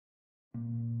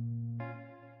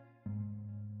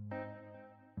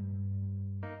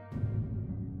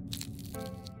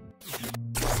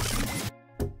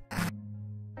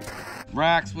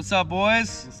Rax, what's up,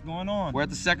 boys? What's going on? We're at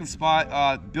the second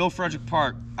spot, Bill Frederick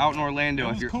Park, out in Orlando.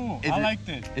 It was cool. I liked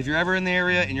it. If you're ever in the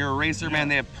area and you're a racer, man,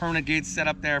 they have permanent gates set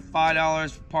up there,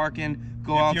 $5 for parking.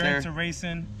 Go out there. If you're into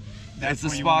racing, that's the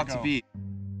spot to be.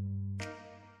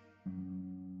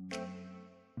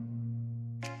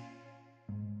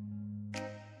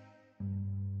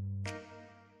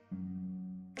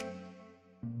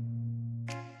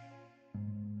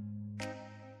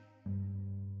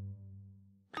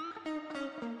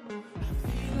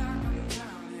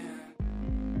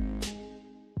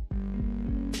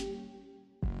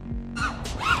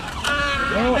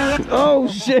 Oh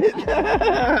shit!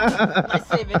 I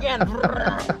save again.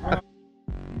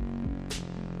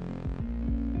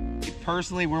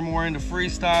 Personally, we're more into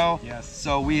freestyle. Yes.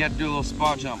 So we had to do a little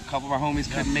spot jump. A couple of our homies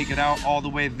couldn't make it out all the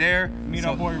way there. Meet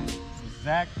our boy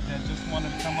Zach that just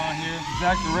wanted to come out here.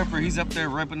 Zach the Ripper, he's up there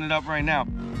ripping it up right now.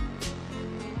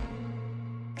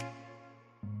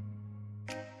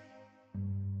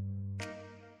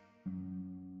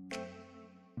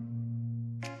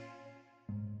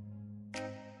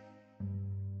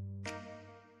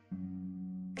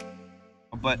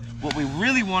 But what we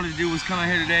really wanted to do was come out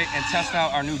here today and test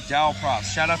out our new Dalprops.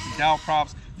 Shout out to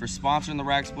Dalprops for sponsoring the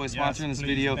Rax Boys, sponsoring this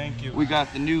video. Thank you. We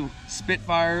got the new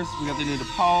Spitfires, we got the new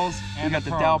DePauls, we got the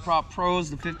Dalprop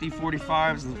Pros, the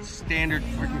 50-45s, the standard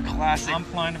freaking classic. I'm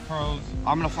flying the Pros.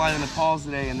 I'm gonna fly the DePauls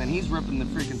today, and then he's ripping the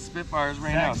freaking Spitfires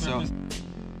right now. So.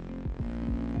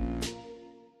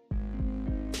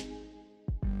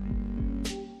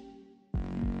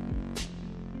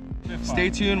 Stay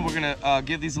tuned, we're gonna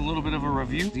give these a little bit of a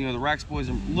review. You know, the Rax Boys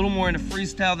are a little more into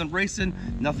freestyle than racing.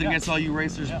 Nothing against all you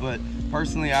racers, but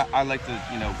personally, I like to,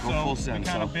 you know, go full send. We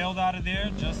kind of bailed out of there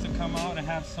just to come out and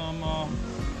have some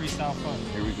freestyle fun.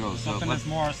 Here we go. Something that's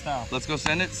more our style. Let's go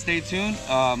send it. Stay tuned.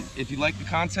 If you like the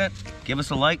content, give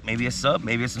us a like, maybe a sub,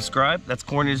 maybe a subscribe. That's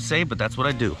corny to say, but that's what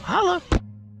I do. Holla!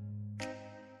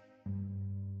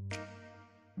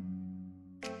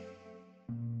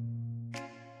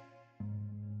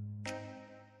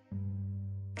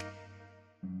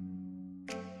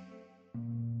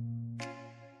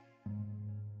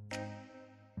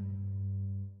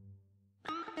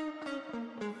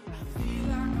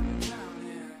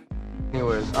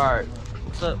 Anyways, alright.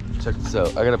 What's up? Check this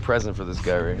out. I got a present for this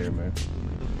guy right here, man.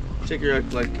 Check your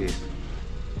light case.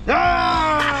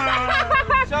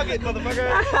 Ah! Chug it,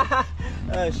 motherfucker!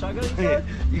 Shotgun?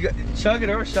 You got chug it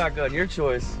or shotgun, your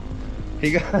choice.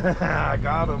 He got I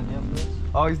got him.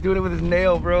 Oh, he's doing it with his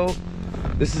nail, bro.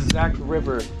 This is Zach the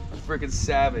Ripper. Freaking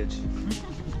savage.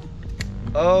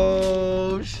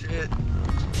 Oh shit.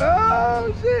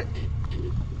 Oh shit.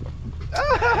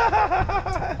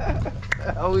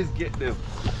 Always getting him.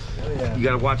 Oh, yeah. You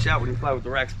gotta watch out when you fly with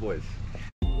the Rax Boys.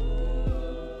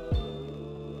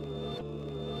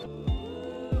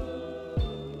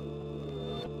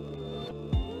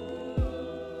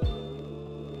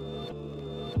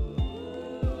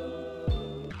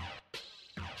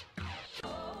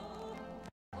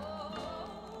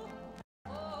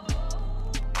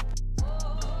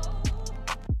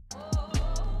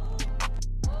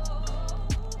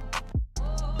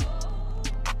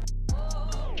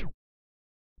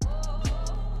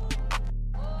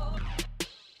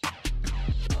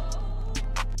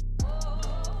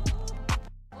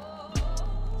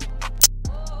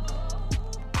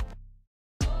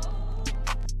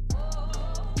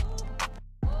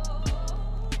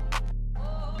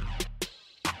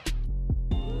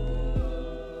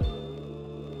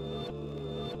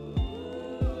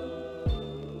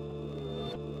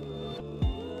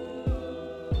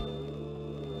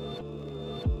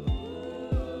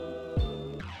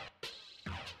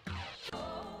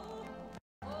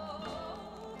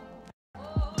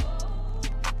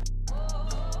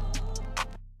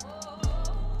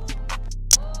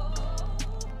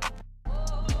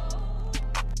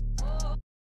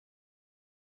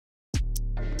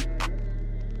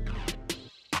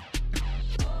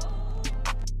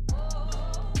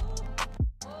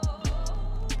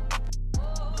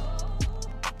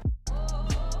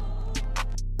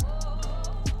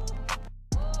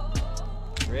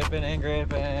 Ripping and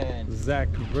gripping. Zach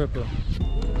Ripper.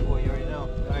 Boy, you already know.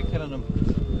 Alright, killing them.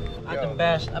 I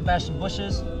bashed some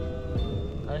bushes.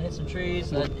 I hit some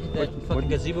trees. I hit that fucking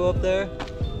gazebo up there.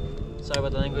 Sorry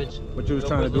about the language. What you was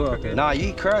trying to do out there? Nah,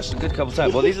 you crushed a good couple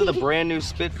times. Well, these are the brand new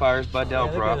Spitfires by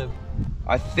Dalprop.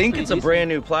 I think it's a brand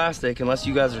new plastic, unless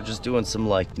you guys are just doing some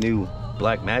like new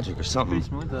black magic or something. Pretty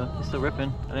smooth though. It's still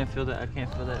ripping. I didn't feel that. I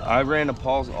can't feel that. I ran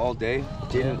Nepal's all day.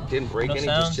 Didn't break No any,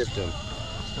 sounds. just chipped them.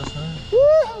 Still smooth.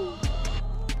 Woo!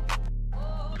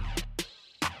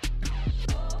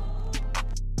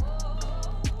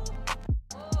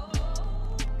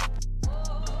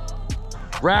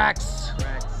 Rax.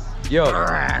 Yo,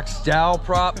 Rax.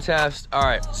 Dalprop test. All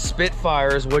right,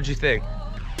 Spitfires. What'd you think?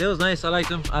 It was nice. I liked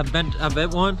them. I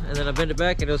bent one, and then I bent it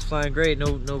back, and it was flying great.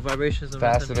 No vibrations. No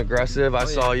Fast nothing. and aggressive. I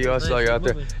saw you. I Nice, saw you out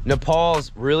there. moving.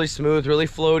 Nepal's really smooth, really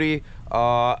floaty.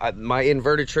 My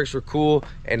inverted tricks were cool,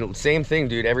 and same thing,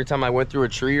 dude. Every time I went through a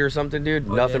tree or something, dude,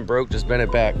 nothing broke. Just bent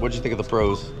it back. What'd you think of the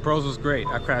pros? Pros was great.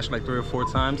 I crashed like 3 or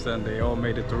 4 times and they all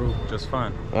made it through just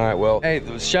fine. All right, well, hey,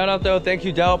 shout out though. Thank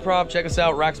you, Dalprop. Check us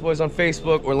out, Rax Boys on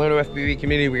Facebook, Orlando FPV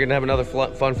community. We're gonna have another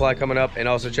fun fly coming up, and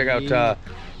also check out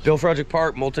Bill Frederick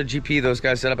Park, Multi GP. Those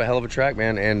guys set up a hell of a track,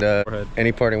 man. And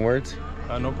any parting words?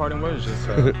 No parting words. Just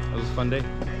it was a fun day.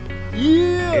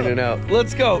 Yeah. In and out.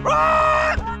 Let's go.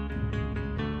 Ah!